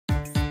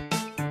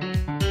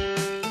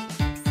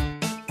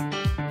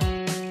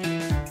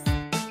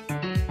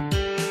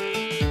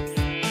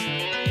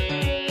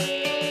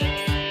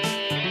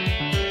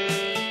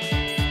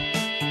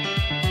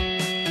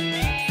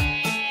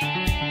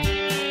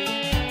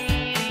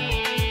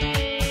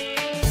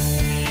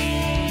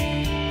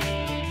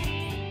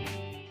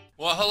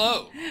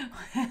Well,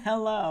 hello.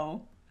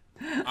 Hello.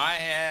 I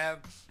have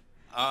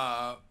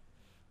a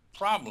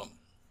problem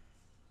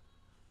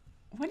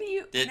What do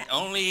you? that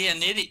only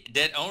an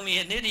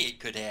idiot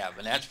could have,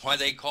 and that's why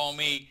they call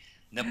me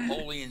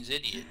Napoleon's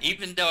idiot.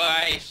 Even though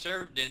I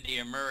served in the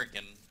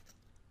American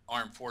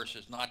armed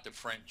forces, not the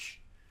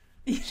French.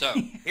 So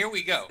here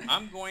we go.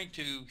 I'm going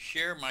to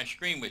share my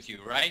screen with you,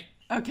 right?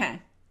 Okay.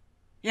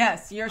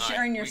 Yes, you're All right,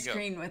 sharing here your we go.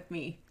 screen with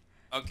me.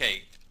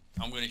 Okay,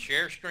 I'm going to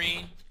share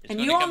screen. It's And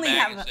going you to come only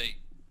back have and say,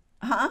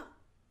 huh?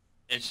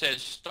 it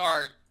says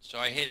start, so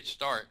I hit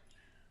start.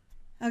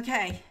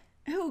 Okay.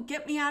 Ooh,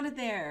 get me out of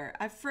there.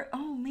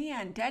 Oh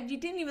man, Dad, you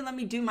didn't even let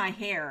me do my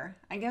hair.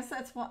 I guess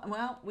that's what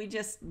well, we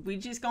just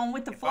going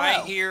with the If flow.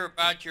 I hear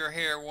about your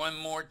hair one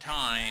more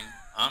time,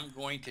 I'm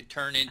going to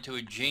turn into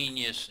a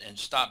genius and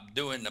stop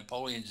doing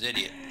Napoleon's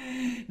idiot.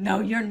 No,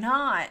 you're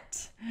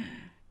not.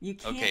 You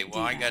Okay, can't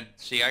well, do I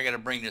that. got to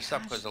bring this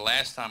up Gosh. because the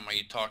last time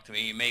you talked to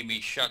me, you made me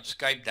shut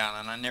Skype down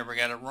and I never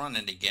got it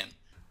running again.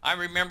 I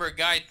remember a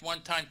guy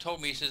one time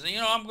told me, he says,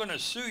 I'm going to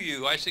sue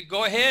you. I said,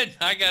 go ahead.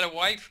 I got a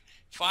wife,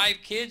 5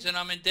 kids, and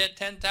I'm in debt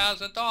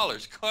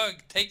 $10,000. Go ahead,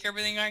 take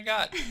everything I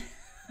got.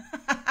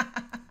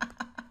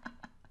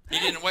 He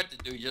didn't know what to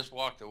do. He just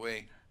walked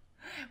away.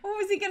 What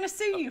was he going to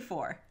sue you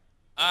for?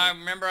 I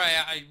remember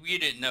you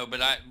didn't know, but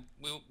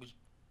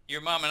your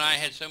mom and I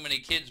had so many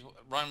kids,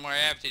 run one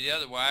after the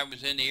other. While I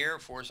was in the Air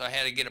Force, I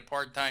had to get a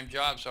part-time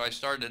job, so I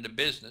started a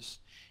business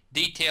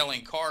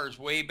detailing cars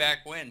way back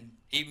when,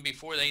 even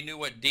before they knew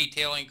what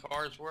detailing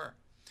cars were.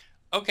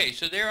 Okay,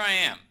 so there I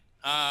am.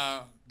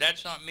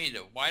 That's not me,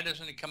 though. Why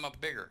doesn't it come up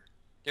bigger?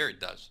 There it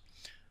does.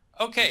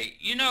 Okay,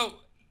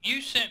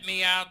 you sent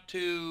me out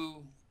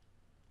to,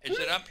 is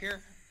it up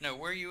here? No,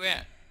 where are you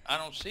at? I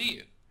don't see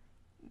you.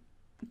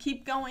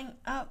 Keep going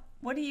up.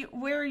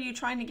 Where are you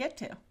trying to get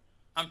to?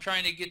 I'm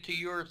trying to get to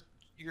your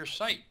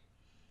site,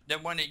 the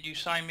one that you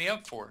signed me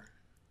up for.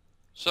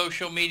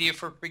 Social media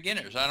for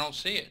beginners. I don't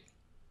see it.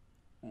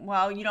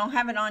 Well, you don't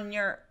have it on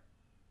your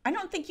I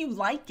don't think you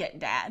like it,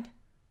 Dad.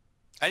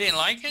 I didn't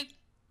like it?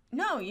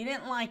 No, you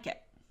didn't like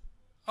it.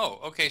 Oh,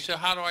 okay. So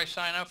how do I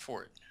sign up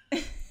for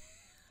it?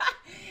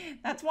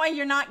 That's why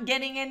you're not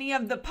getting any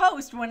of the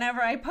posts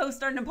whenever I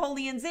post our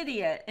Napoleon's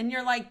idiot. And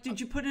you're like,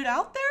 did you put it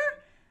out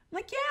there? I'm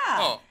like, yeah.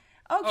 Oh.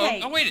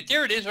 Okay. Oh, wait.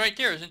 There it is right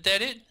there. Isn't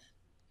that it?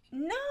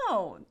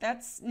 No,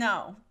 that's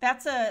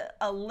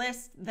a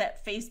list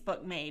that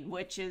Facebook made,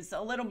 which is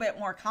a little bit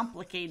more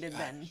complicated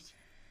than.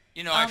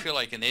 I feel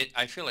like an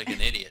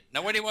idiot.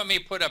 Now, what do you want me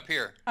to put up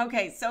here?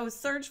 Okay, so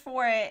search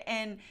for it,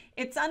 and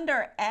it's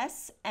under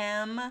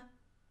SM,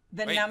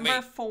 the Wait, number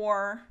wait.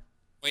 4.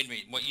 Wait a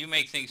minute. What you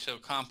make things so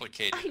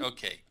complicated? I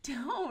Okay.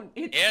 don't.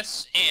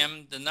 It's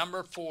SM, the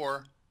number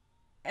 4.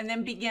 and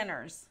then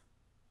beginners.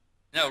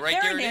 No, right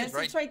There there it it is. is.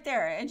 Right. It's right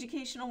there.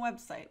 Educational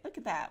website. Look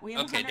at that. We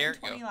have Okay, there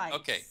you 120 go. likes.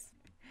 Okay.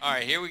 All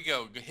right, here we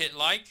go. Hit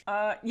like.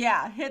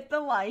 Yeah, hit the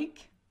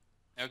like.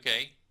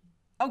 Okay.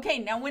 Okay,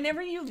 now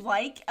whenever you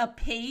like a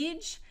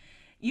page,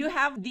 you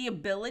have the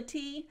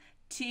ability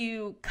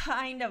to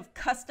kind of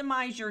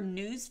customize your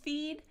news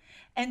feed.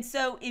 And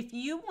so if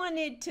you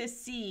wanted to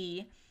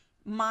see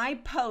my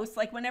posts,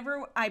 like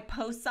whenever I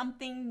post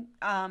something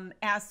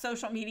as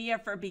social media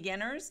for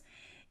beginners,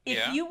 if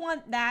Yeah. you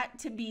want that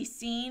to be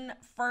seen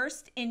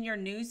first in your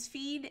news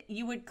feed,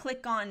 you would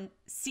click on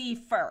see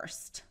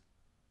first.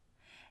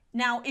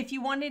 Now, if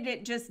you wanted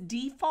it just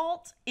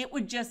default, it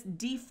would just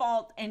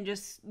default and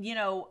just,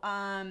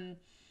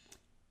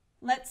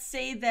 let's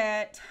say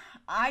that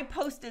I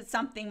posted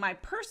something,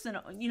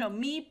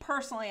 me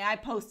personally, I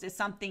posted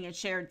something and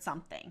shared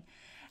something.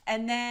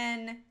 And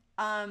then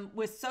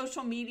with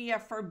social media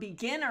for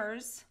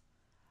beginners,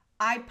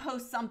 I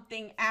post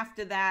something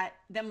after that.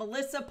 Then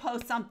Melissa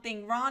posts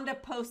something, Rhonda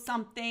posts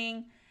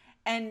something.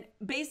 And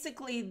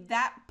basically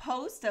that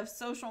post of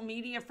social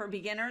media for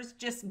beginners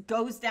just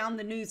goes down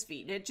the news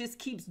feed. It just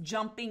keeps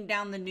jumping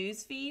down the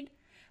news feed.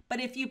 But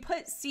if you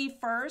put see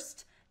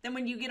first, then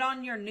when you get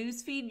on your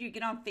news feed, you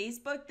get on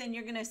Facebook, then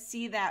you're going to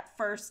see that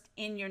first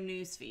in your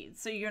news feed.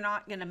 So you're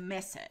not going to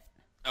miss it.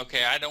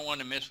 Okay, I don't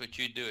want to miss what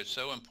you do. It's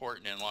so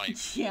important in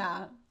life.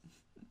 Yeah.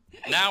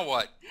 Now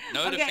what?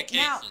 Notifications. Okay,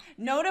 now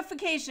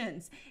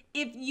notifications.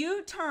 If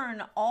you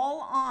turn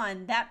all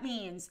on, that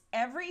means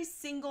every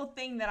single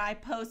thing that I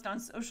post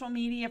on social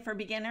media for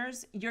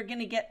beginners, you're going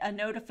to get a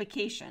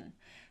notification.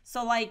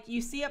 So like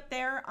you see up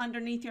there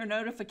underneath your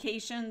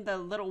notification, the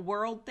little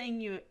world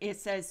thing, it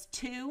says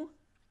 2.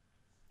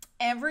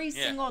 Every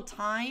single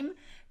time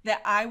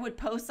that I would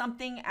post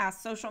something as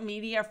social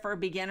media for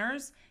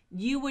beginners,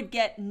 you would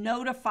get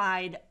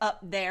notified up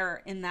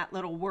there in that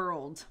little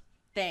world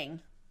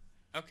thing.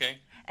 Okay.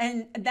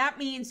 And that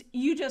means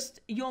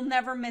you'll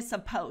never miss a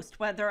post,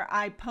 whether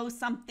I post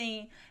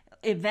something,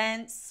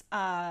 events,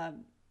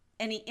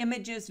 any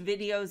images,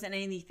 videos, and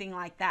anything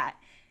like that.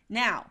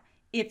 Now,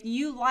 if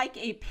you like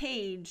a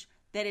page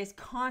that is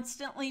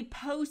constantly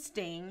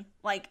posting,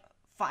 like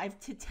 5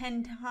 to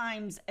 10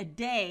 times a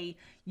day,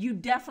 you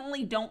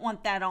definitely don't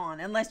want that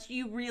on unless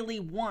you really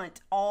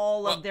want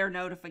all of their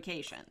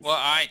notifications. Well,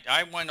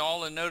 I want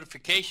all the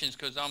notifications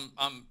because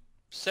I'm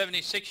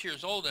 76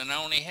 years old and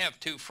I only have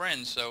 2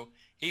 friends, so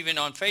even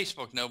on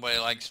Facebook nobody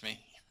likes me.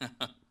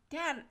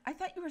 Dad, I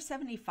thought you were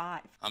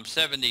 75. I'm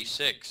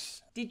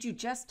 76. Did you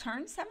just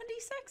turn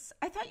 76?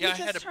 I thought Yeah,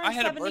 you just turned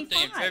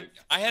 75.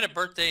 I had a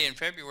birthday in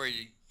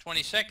February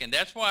 22nd.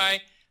 That's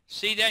why,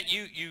 see that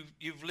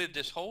you've lived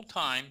this whole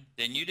time,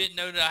 then you didn't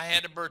know that I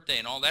had a birthday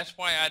and all. That's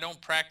why I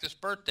don't practice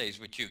birthdays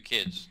with you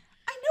kids.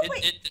 I know, wait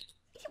a minute.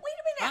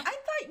 Huh? I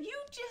thought you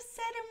just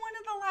said in one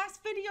of the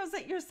last videos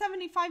that you're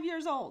 75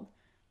 years old.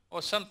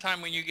 Well,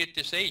 sometime when you get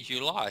this age,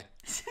 you lie.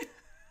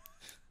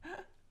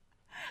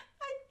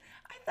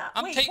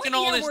 I'm taking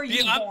all this.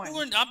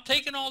 I'm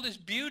taking all this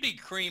beauty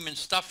cream and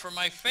stuff for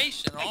my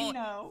face and all. I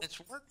know. It's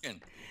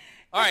working.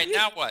 All right,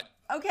 now what?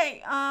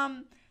 Okay,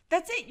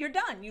 that's it. You're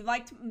done. You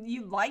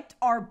liked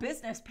our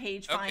business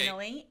page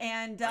finally,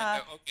 and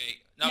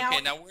okay.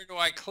 Now where do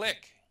I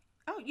click?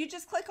 Oh, you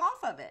just click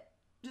off of it.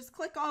 Just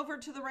click over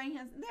to the right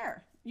hand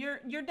there.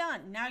 You're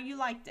done. Now you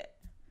liked it.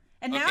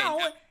 And now,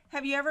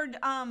 have you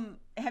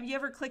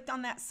ever clicked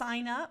on that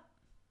sign up?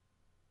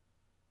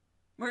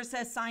 Where it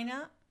says sign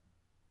up?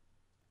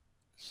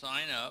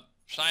 Sign up.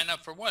 Sign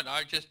up for what?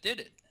 I just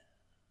did it.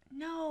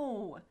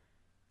 No,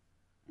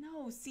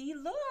 see,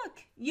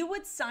 look. You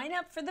would sign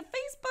up for the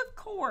Facebook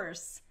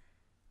course.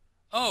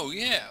 Oh,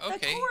 yeah,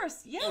 okay. The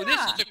course,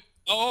 yeah.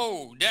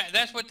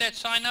 That's what that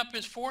sign up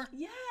is for?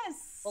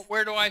 Yes. Well,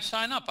 where do I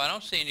sign up? I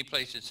don't see any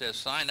place that says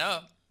sign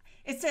up.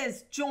 It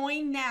says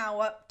join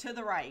now up to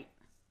the right.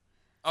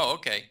 Oh,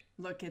 okay.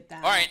 Look at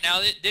that. All right,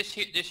 now this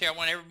here, I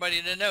want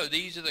everybody to know,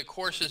 these are the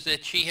courses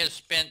that she has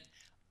spent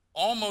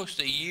almost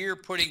a year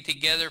putting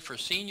together for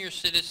senior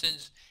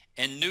citizens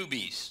and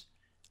newbies.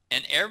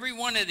 And every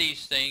one of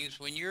these things,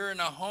 when you're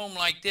in a home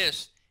like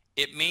this,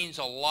 it means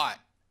a lot.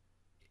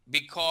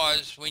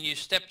 Because when you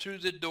step through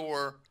the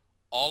door,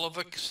 all of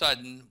a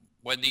sudden,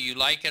 whether you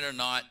like it or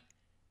not,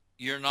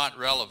 you're not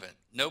relevant.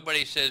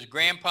 Nobody says,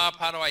 Grandpa,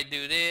 how do I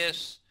do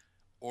this?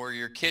 Or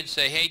your kids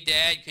say, hey,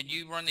 Dad, could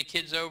you run the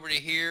kids over to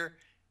here?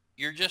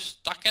 You're just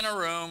stuck in a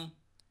room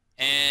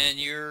and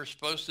you're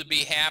supposed to be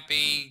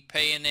happy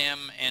paying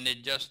them, and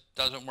it just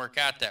doesn't work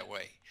out that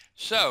way.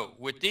 So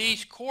with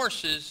these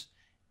courses,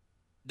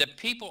 the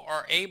people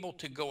are able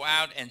to go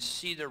out and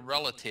see their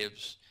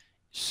relatives.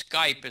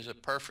 Skype is a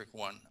perfect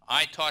one.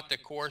 I taught the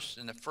course,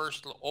 and the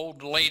first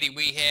old lady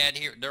we had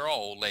here, they're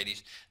all old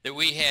ladies, that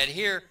we had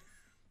here,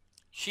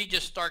 she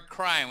just started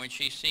crying when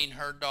she seen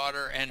her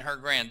daughter and her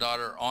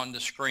granddaughter on the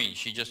screen.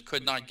 She just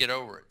could not get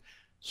over it.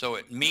 So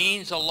it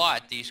means a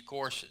lot, these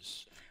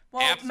courses.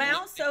 Well,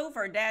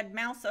 Absolutely. Dad,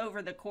 mouse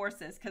over the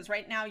courses, because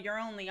right now you're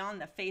only on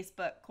the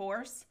Facebook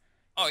course.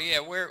 Oh, yeah,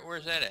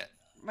 where's that at?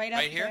 Right up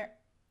here? there.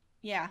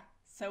 Yeah.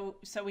 So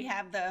we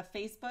have the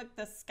Facebook,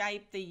 the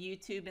Skype, the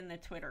YouTube, and the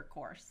Twitter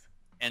course.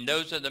 And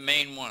those are the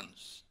main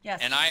ones. Yes.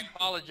 And I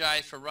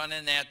apologize for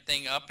running that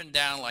thing up and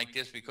down like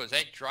this, because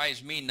that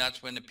drives me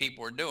nuts when the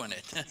people are doing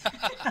it.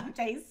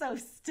 Okay, so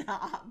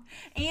stop.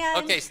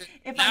 And okay, so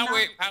now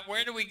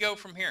where do we go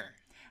from here?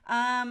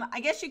 I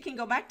guess you can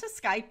go back to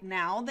Skype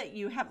now that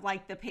you have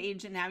liked the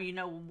page, and now you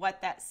know what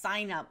that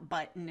sign up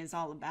button is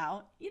all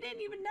about. You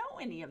didn't even know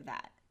any of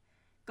that.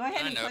 Go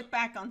ahead and click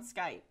back on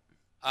Skype.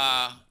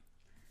 Why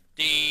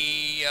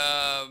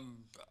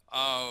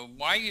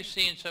are you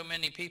seeing so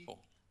many people?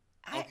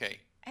 Okay.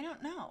 I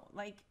don't know.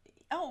 Like,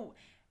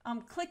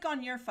 click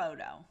on your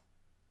photo.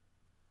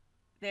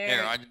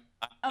 There,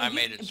 I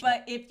made it small.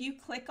 But if you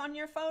click on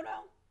your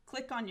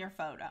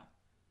photo.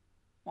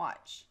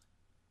 Watch.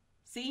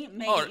 See,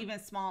 make it even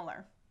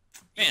smaller.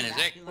 Man, is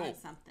that cool?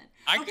 Something.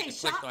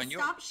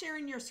 Stop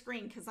sharing your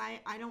screen, because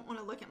I don't want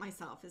to look at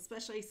myself,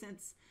 especially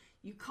since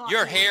you caught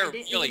your hair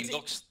really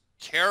looks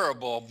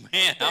terrible,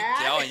 man.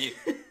 I'm telling you,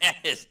 that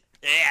is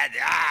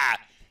bad.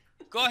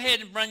 Go ahead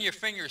and run your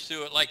fingers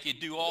through it like you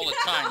do all the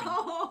time,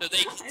 so they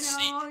can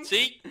see.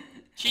 See,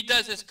 she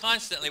does this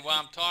constantly while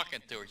I'm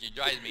talking to her. She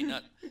drives me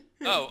nuts.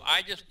 Oh,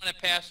 I just want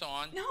to pass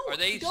on. No,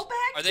 go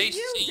back to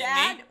you,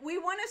 Dad. Me? We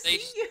want to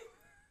see you.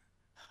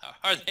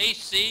 Are they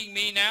seeing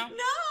me now?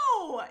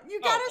 No,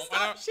 you gotta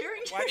stop sharing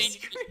your screen. Why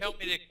didn't you just help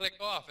me to click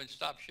off and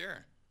stop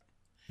sharing?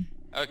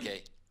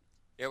 Okay,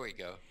 here we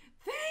go.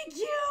 Thank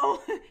you.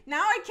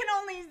 Now I can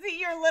only see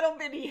your little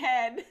bitty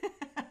head.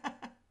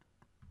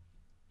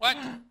 What?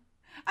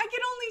 I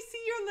can only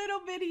see your little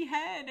bitty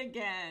head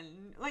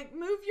again. Like,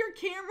 move your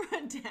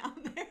camera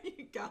down. There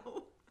you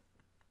go.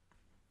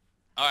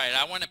 All right,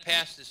 I want to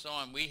pass this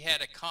on. We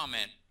had a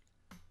comment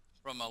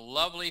from a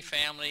lovely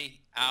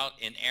family out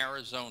in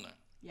Arizona.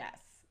 Yes.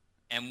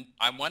 And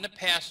I want to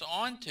pass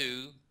on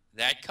to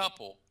that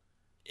couple.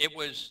 It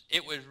was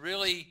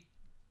really,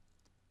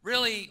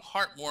 really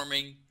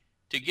heartwarming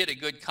to get a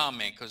good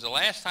comment, because the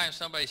last time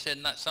somebody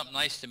said something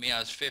nice to me, I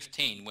was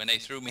 15, when they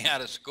threw me out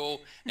of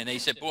school, and they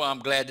said, boy, I'm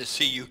glad to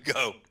see you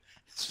go.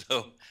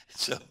 So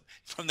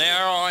from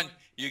there on,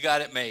 you got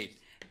it made.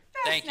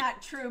 Thank you.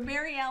 not true.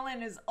 Mary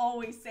Ellen is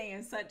always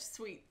saying such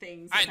sweet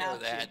things I about know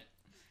that. you.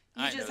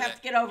 I You just know have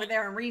that. to get over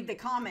there and read the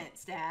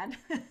comments, Dad.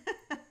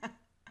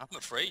 I'm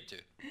afraid to.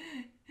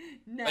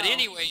 No. But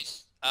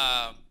anyways,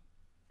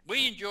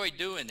 we enjoy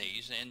doing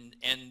these,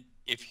 and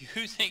if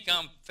you think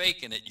I'm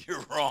faking it,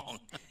 you're wrong.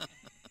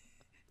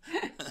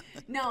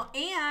 No,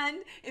 and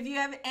if you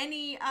have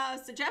any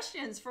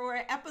suggestions for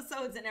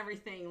episodes and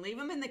everything, leave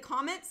them in the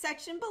comment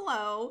section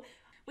below.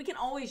 We can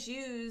always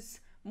use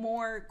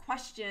more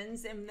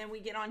questions, and then we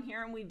get on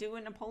here and we do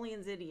a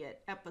Napoleon's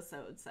Idiot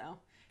episode. So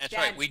That's Dad,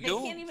 right. We they do.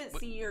 can't even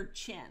see your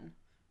chin.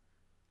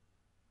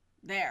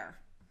 There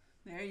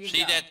you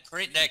See go.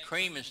 that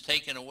cream is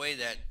taking away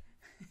that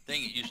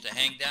thing that used to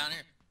hang down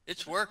here.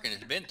 It's working.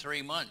 It's been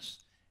 3 months.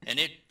 And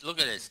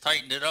look at it, it's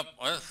tightened it up.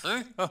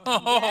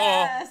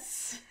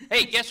 Yes.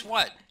 Hey, guess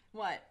what?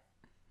 What?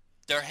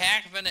 They're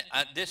having it.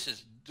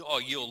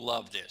 You'll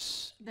love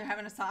this. They're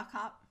having a sock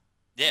hop?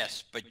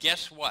 Yes, but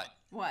guess what?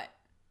 What?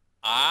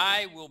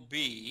 I will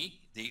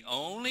be the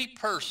only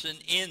person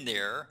in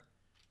there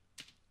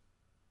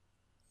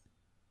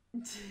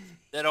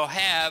that'll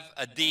have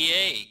a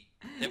DA,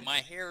 that my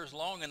hair is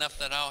long enough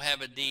that I'll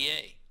have a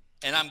DA.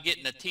 And I'm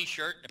getting a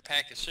T-shirt and a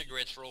pack of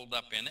cigarettes rolled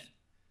up in it.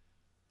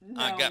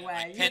 No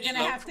way. You're going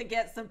to have to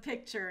get some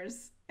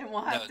pictures, and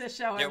we'll have to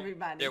show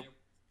everybody.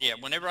 Yeah,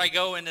 whenever I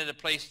go into the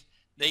place,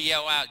 they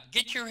yell out,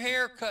 "Get your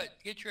hair cut,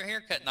 get your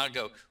hair cut." And I'll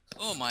go,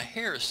 "Oh, my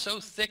hair is so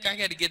thick, I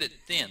got to get it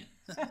thin."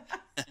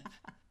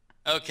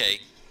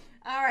 Okay.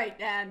 All right,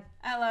 Dad.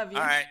 I love you.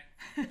 All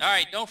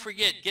right. Don't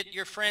forget, get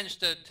your friends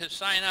to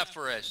sign up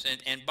for us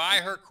and buy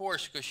her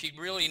course, because she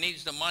really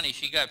needs the money.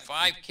 She got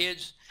 5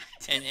 kids,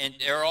 and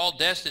they're all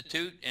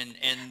destitute, and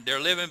they're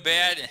living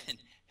bad, and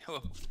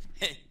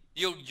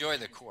you'll enjoy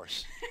the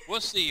course.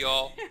 We'll see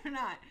y'all. You're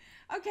not.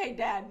 Okay,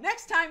 Dad.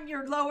 Next time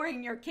you're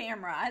lowering your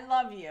camera. I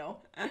love you.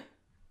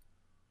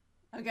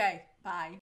 Okay, bye.